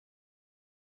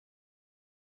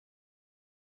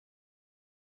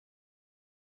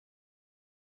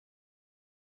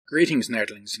Greetings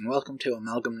nerdlings and welcome to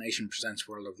AmalgamNation presents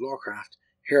World of Lorecraft,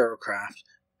 Herocraft,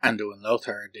 Anduin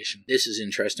Lothar edition. This is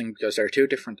interesting because there are two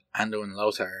different Anduin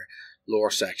Lothar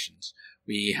lore sections.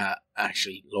 We have,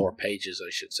 actually lore pages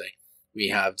I should say. We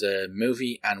have the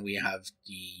movie and we have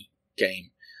the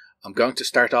game. I'm going to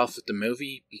start off with the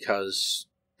movie because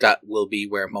that will be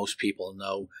where most people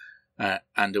know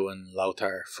Anduin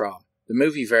Lothar from. The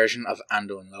movie version of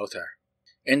Anduin Lothar.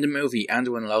 In the movie,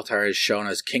 Anduin Lothar is shown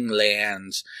as King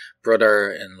Lean's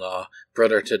brother-in-law,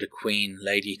 brother to the Queen,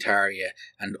 Lady Taria,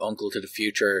 and uncle to the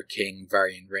future King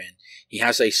Varian Rin. He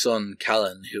has a son,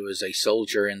 Callan, who is a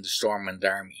soldier in the Stormwind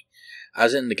army.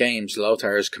 As in the games,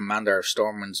 Lothar is commander of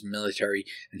Stormwind's military,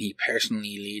 and he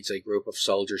personally leads a group of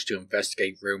soldiers to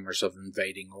investigate rumours of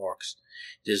invading orcs.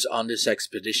 It is on this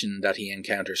expedition that he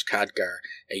encounters Khadgar,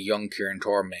 a young Kirin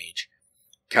mage.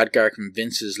 Khadgar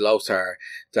convinces Lothar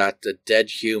that the dead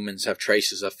humans have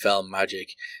traces of fell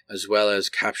magic, as well as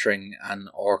capturing an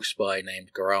orc spy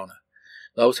named Garona.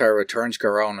 Lothar returns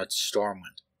Garona to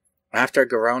Stormwind. After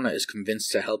Garona is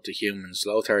convinced to help the humans,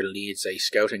 Lothar leads a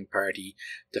scouting party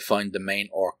to find the main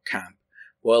orc camp.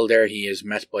 While there, he is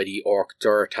met by the orc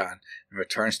Durotan and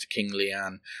returns to King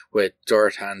Lean with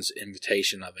Durotan's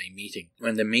invitation of a meeting.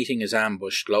 When the meeting is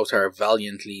ambushed, Lothar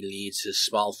valiantly leads his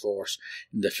small force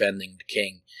in defending the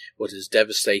king, but is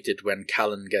devastated when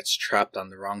Callan gets trapped on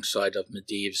the wrong side of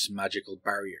Medivh's magical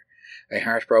barrier. A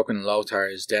heartbroken Lothar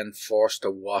is then forced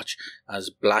to watch as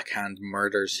Blackhand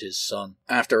murders his son.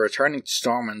 After returning to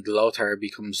Stormwind, Lothar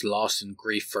becomes lost in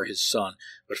grief for his son,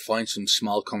 but finds some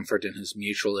small comfort in his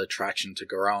mutual attraction to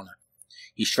Garona.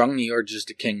 He strongly urges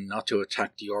the king not to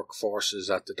attack the orc forces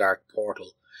at the Dark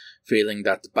Portal, feeling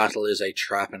that the battle is a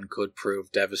trap and could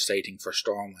prove devastating for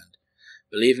Stormwind.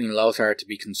 Believing Lothar to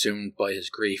be consumed by his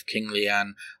grief, King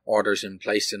Lean orders him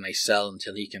placed in a cell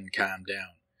until he can calm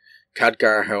down.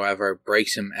 Khadgar, however,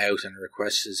 breaks him out and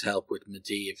requests his help with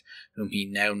Medivh, whom he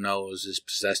now knows is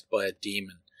possessed by a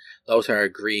demon. Lothar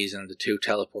agrees and the two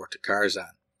teleport to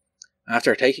Karzan.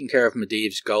 After taking care of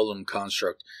Medivh's golem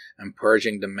construct and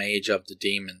purging the mage of the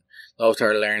demon,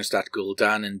 Lothar learns that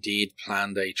Gul'dan indeed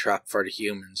planned a trap for the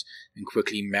humans and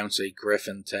quickly mounts a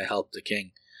griffin to help the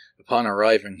king. Upon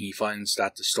arriving, he finds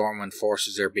that the Stormwind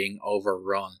forces are being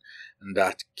overrun and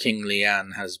that King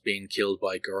Lean has been killed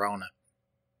by Garona.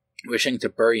 Wishing to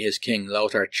bury his king,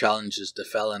 Lothar challenges the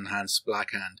fell-enhanced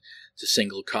Blackhand to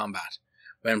single combat.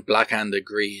 When Blackhand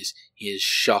agrees, he is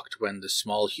shocked when the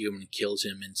small human kills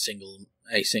him in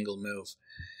a single move.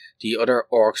 The other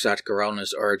orcs at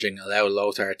Garona's urging allow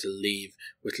Lothar to leave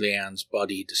with Lean's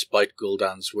body despite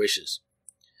Gul'dan's wishes.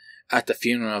 At the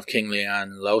funeral of King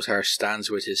Lean, Lothar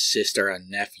stands with his sister and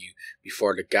nephew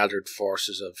before the gathered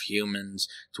forces of humans,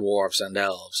 dwarves and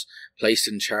elves. Placed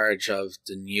in charge of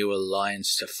the new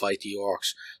alliance to fight the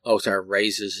orcs, Lothar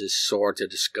raises his sword to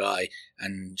the sky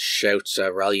and shouts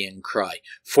a rallying cry,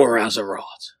 "For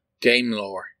Azeroth!" Game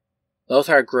lore.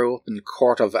 Lothar grew up in the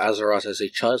court of Azeroth as a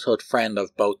childhood friend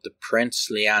of both the Prince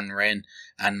Lian Rin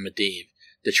and Medivh.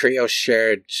 The trio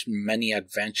shared many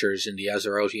adventures in the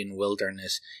Azerothian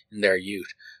wilderness in their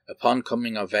youth. Upon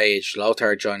coming of age,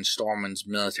 Lothar joined Stormwind's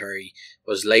military,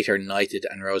 was later knighted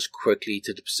and rose quickly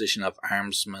to the position of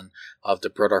armsman of the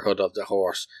Brotherhood of the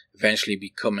Horse, eventually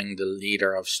becoming the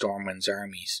leader of Stormwind's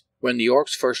armies. When the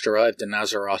orcs first arrived in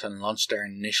Azeroth and launched their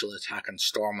initial attack on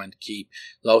Stormwind Keep,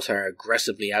 Lothar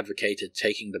aggressively advocated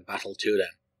taking the battle to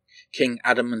them. King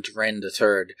Adamant Rin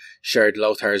III shared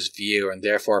Lothar's view and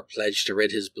therefore pledged to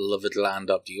rid his beloved land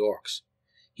of the orcs.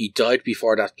 He died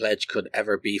before that pledge could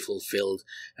ever be fulfilled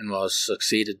and was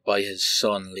succeeded by his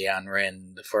son Lian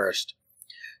Rin I.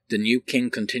 The new king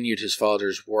continued his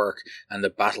father's work and the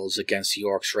battles against the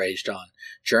orcs raged on.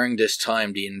 During this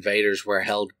time the invaders were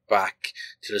held back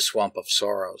to the Swamp of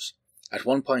Sorrows. At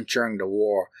one point during the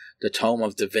war, the Tome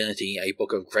of Divinity, a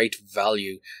book of great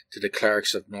value to the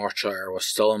clerics of Northshire, was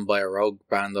stolen by a rogue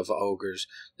band of ogres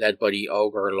led by the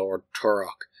ogre lord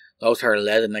Turok. Lothar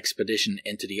led an expedition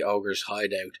into the ogres'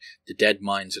 hideout, the Dead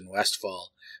Mines in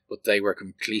Westfall, but they were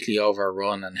completely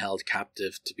overrun and held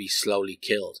captive to be slowly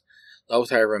killed.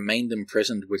 Lothar remained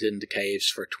imprisoned within the caves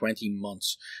for 20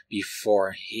 months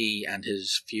before he and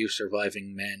his few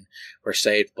surviving men were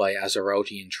saved by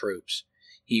Azerothian troops.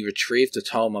 He retrieved the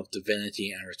Tome of Divinity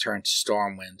and returned to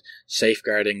Stormwind,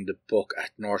 safeguarding the book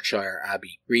at Northshire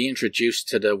Abbey. Reintroduced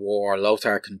to the war,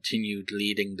 Lothar continued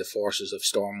leading the forces of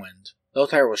Stormwind.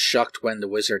 Lothar was shocked when the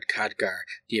wizard Khadgar,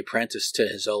 the apprentice to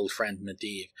his old friend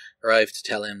Medivh, arrived to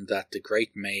tell him that the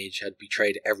great mage had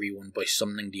betrayed everyone by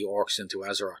summoning the orcs into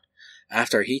Azeroth.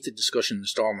 After heated discussion in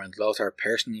Stormwind, Lothar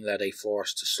personally led a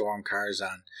force to storm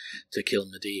Karzan to kill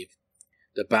Medivh.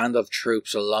 The band of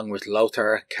troops, along with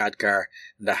Lothar, Khadgar,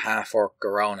 and the half-orc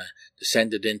Garona,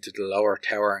 descended into the lower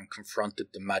tower and confronted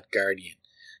the Mad Guardian.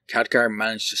 Khadgar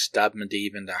managed to stab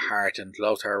Medivh in the heart, and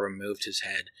Lothar removed his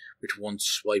head with one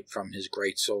swipe from his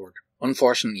great sword.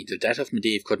 Unfortunately, the death of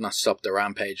Medivh could not stop the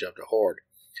rampage of the Horde.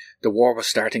 The war was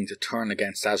starting to turn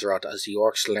against Azeroth as the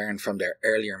orcs learned from their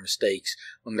earlier mistakes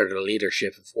under the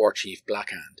leadership of War Chief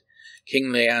Blackhand.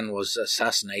 King Leanne was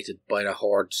assassinated by the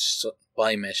Horde's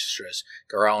spy mistress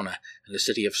Garona, and the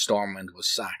city of Stormwind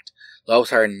was sacked.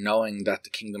 Lothar, knowing that the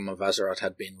kingdom of Azeroth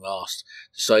had been lost,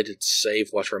 decided to save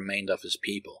what remained of his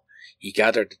people. He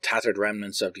gathered the tattered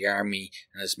remnants of the army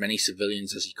and as many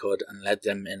civilians as he could and led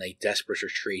them in a desperate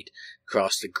retreat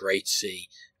across the Great Sea,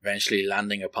 eventually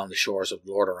landing upon the shores of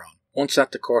Lordaeron. Once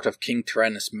at the court of King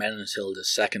Terenas Menethil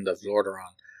II of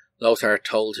Lordaeron, Lothar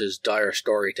told his dire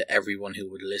story to everyone who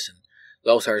would listen.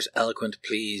 Lothar's eloquent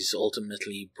pleas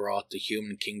ultimately brought the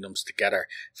human kingdoms together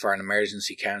for an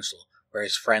emergency council, where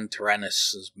his friend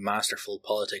Terenas' masterful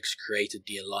politics created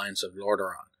the Alliance of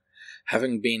Lordaeron.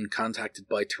 Having been contacted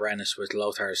by Terenas with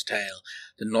Lothar's tale,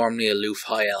 the normally aloof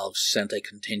High Elves sent a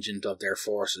contingent of their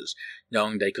forces,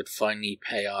 knowing they could finally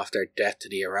pay off their debt to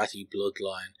the Arathi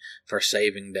bloodline for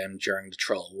saving them during the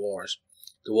Troll Wars.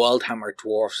 The Wildhammer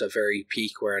dwarfs of Very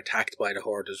Peak were attacked by the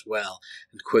Horde as well,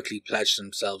 and quickly pledged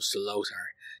themselves to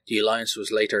Lothar. The alliance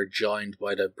was later joined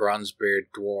by the Bronzebeard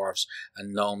dwarves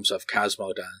and gnomes of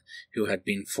Khazmodan, who had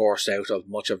been forced out of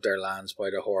much of their lands by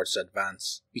the Horde's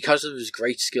advance. Because of his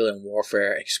great skill in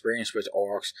warfare, experience with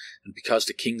orcs, and because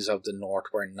the kings of the north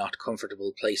were not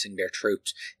comfortable placing their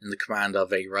troops in the command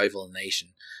of a rival nation,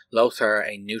 Lothar,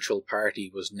 a neutral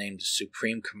party, was named the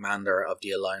supreme commander of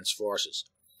the alliance forces.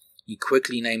 He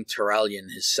quickly named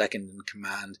Turalyon his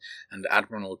second-in-command, and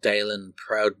Admiral Dalen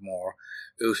Proudmoore,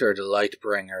 Uther the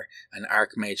Lightbringer, and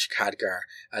Archmage Khadgar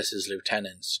as his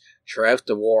lieutenants. Throughout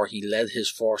the war, he led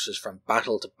his forces from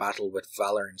battle to battle with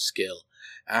valour and skill.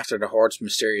 After the Horde's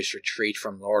mysterious retreat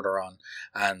from Lordaeron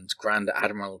and Grand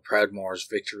Admiral Proudmoore's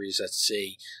victories at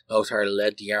sea, Lothar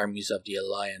led the armies of the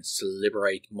Alliance to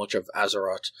liberate much of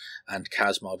Azeroth and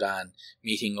Khazmodan,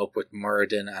 meeting up with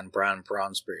Muradin and Bran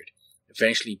Bronzebeard,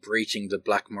 eventually breaching the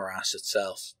Black Morass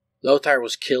itself. Lothar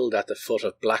was killed at the foot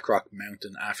of Blackrock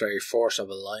Mountain after a force of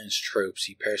Alliance troops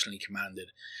he personally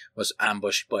commanded was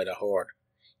ambushed by the Horde.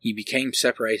 He became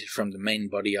separated from the main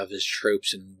body of his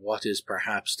troops in what is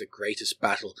perhaps the greatest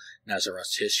battle in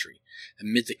Azeroth's history.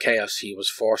 Amid the chaos, he was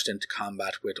forced into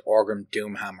combat with Orgrim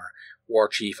Doomhammer, war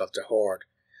chief of the Horde.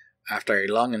 After a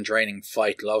long and draining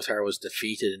fight, Lothar was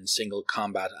defeated in single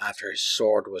combat after his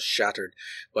sword was shattered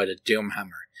by the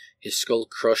Doomhammer, his skull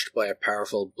crushed by a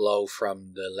powerful blow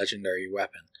from the legendary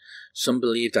weapon. Some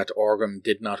believe that Orgrim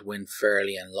did not win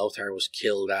fairly and Lothar was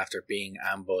killed after being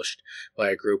ambushed by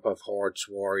a group of Horde's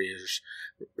warriors.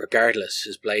 Regardless,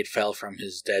 his blade fell from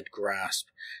his dead grasp,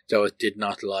 though it did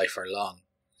not lie for long.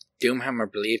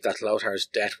 Doomhammer believed that Lothar's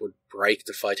death would break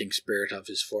the fighting spirit of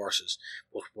his forces,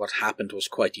 but what happened was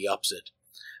quite the opposite.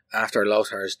 After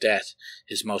Lothar's death,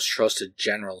 his most trusted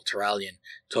general, Turalyon,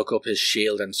 took up his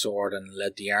shield and sword and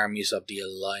led the armies of the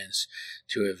Alliance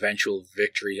to eventual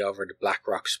victory over the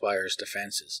Blackrock Spire's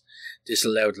defences. This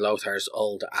allowed Lothar's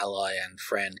old ally and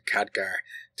friend, Khadgar,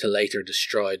 to later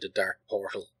destroy the Dark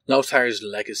Portal. Lothar's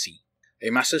legacy. A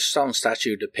massive stone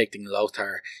statue depicting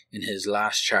Lothar in his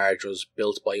last charge was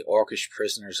built by orcish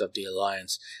prisoners of the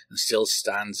Alliance and still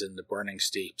stands in the Burning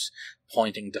Steeps,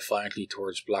 pointing defiantly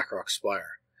towards Blackrock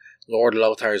Spire. Lord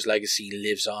Lothar's legacy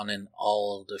lives on in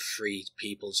all the free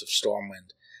peoples of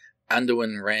Stormwind.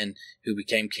 Anduin Wren, who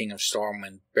became King of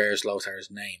Stormwind, bears Lothar's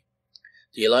name.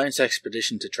 The Alliance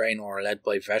expedition to Draenor, led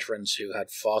by veterans who had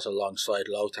fought alongside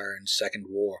Lothar in the Second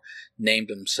War, named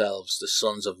themselves the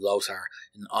Sons of Lothar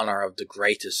in honour of the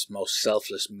greatest, most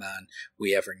selfless man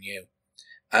we ever knew.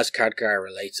 As Khadgar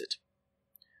relates it,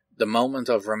 the moment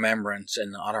of remembrance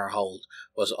in Honourhold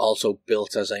was also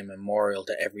built as a memorial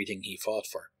to everything he fought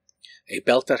for. A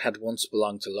belt that had once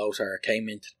belonged to Lothar came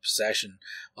into possession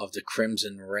of the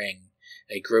Crimson Ring,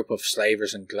 a group of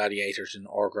slavers and gladiators in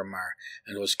Orgrimmar,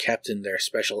 and was kept in their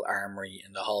special armoury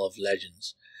in the Hall of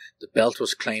Legends. The belt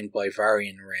was claimed by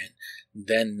Varian Wren,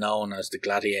 then known as the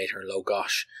gladiator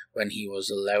Logosh, when he was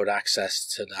allowed access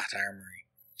to that armoury.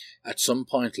 At some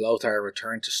point, Lothar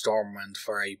returned to Stormwind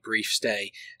for a brief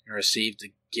stay and received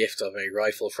the gift of a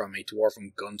rifle from a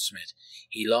dwarven gunsmith.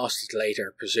 He lost it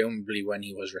later, presumably when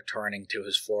he was returning to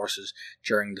his forces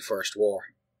during the First War.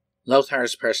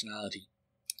 Lothar's personality.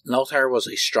 Lothar was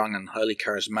a strong and highly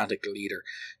charismatic leader,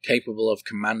 capable of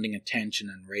commanding attention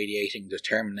and radiating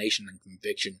determination and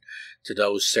conviction to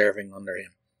those serving under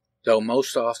him. Though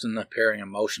most often appearing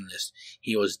emotionless,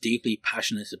 he was deeply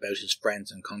passionate about his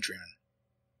friends and countrymen.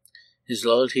 His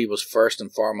loyalty was first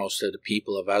and foremost to the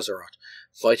people of Azeroth,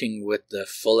 fighting with the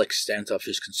full extent of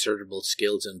his considerable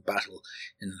skills in battle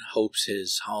in hopes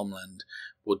his homeland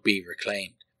would be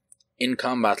reclaimed. In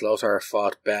combat, Lothar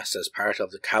fought best as part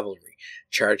of the cavalry,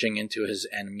 charging into his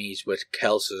enemies with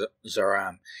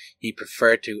Kel-Zaram. He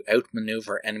preferred to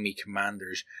outmaneuver enemy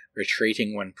commanders,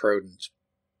 retreating when prudent.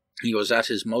 He was at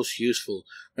his most useful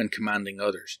when commanding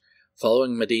others.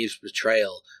 Following Medivh's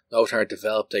betrayal, Lothar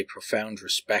developed a profound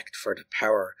respect for the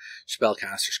power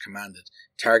spellcasters commanded,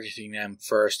 targeting them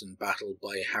first in battle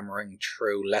by hammering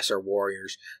through lesser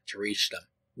warriors to reach them.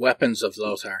 Weapons of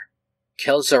Lothar.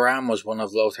 Kel-Zaram was one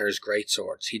of Lothar's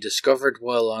greatswords. He discovered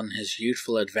while on his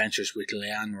youthful adventures with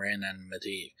Lianrin and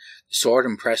Medivh. The sword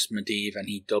impressed Medivh and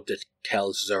he dubbed it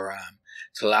Kel-Zaram,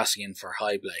 Thalassian for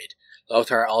High Blade.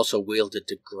 Lothar also wielded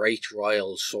the Great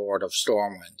Royal Sword of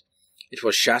Stormwind. It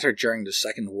was shattered during the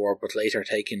Second War but later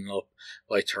taken up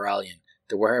by Turalyon.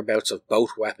 The whereabouts of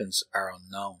both weapons are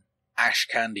unknown.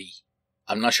 Ashkandi.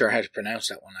 I'm not sure how to pronounce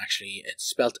that one actually. It's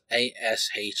spelled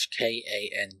Ashkandi.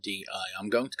 I'm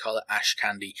going to call it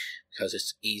Ashkandi because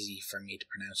it's easy for me to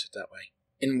pronounce it that way.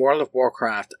 In World of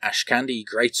Warcraft, Ashkandi,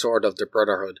 Greatsword of the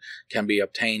Brotherhood, can be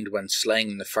obtained when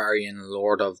slaying Nefarian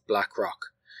Lord of Blackrock.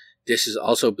 This is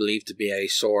also believed to be a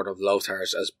sword of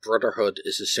Lothar's, as Brotherhood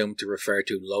is assumed to refer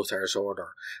to Lothar's order,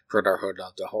 Brotherhood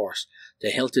of the Horse.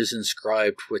 The hilt is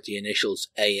inscribed with the initials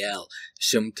AL,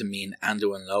 assumed to mean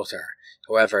Anduin Lothar.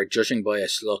 However, judging by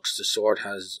its looks, the sword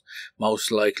has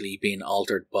most likely been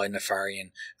altered by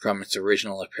Nefarian from its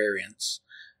original appearance.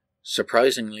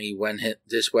 Surprisingly, when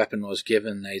this weapon was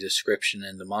given a description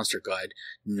in the Monster Guide,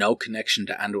 no connection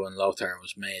to Anduin Lothar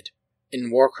was made.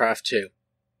 In Warcraft 2.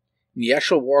 In the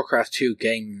actual Warcraft 2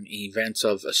 game events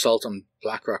of Assault on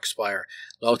Blackrock Spire,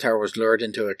 Lothar was lured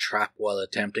into a trap while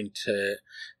attempting to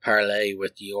parley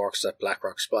with the orcs at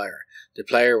Blackrock Spire. The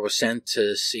player was sent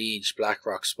to siege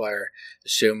Blackrock Spire,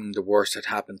 assuming the worst had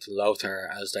happened to Lothar,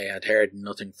 as they had heard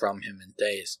nothing from him in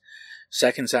days.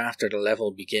 Seconds after the level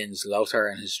begins, Lothar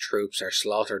and his troops are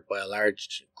slaughtered by a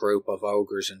large group of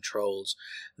ogres and trolls,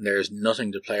 and there is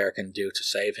nothing the player can do to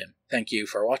save him. Thank you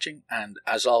for watching, and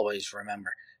as always,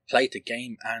 remember, play to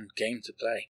game and game to play.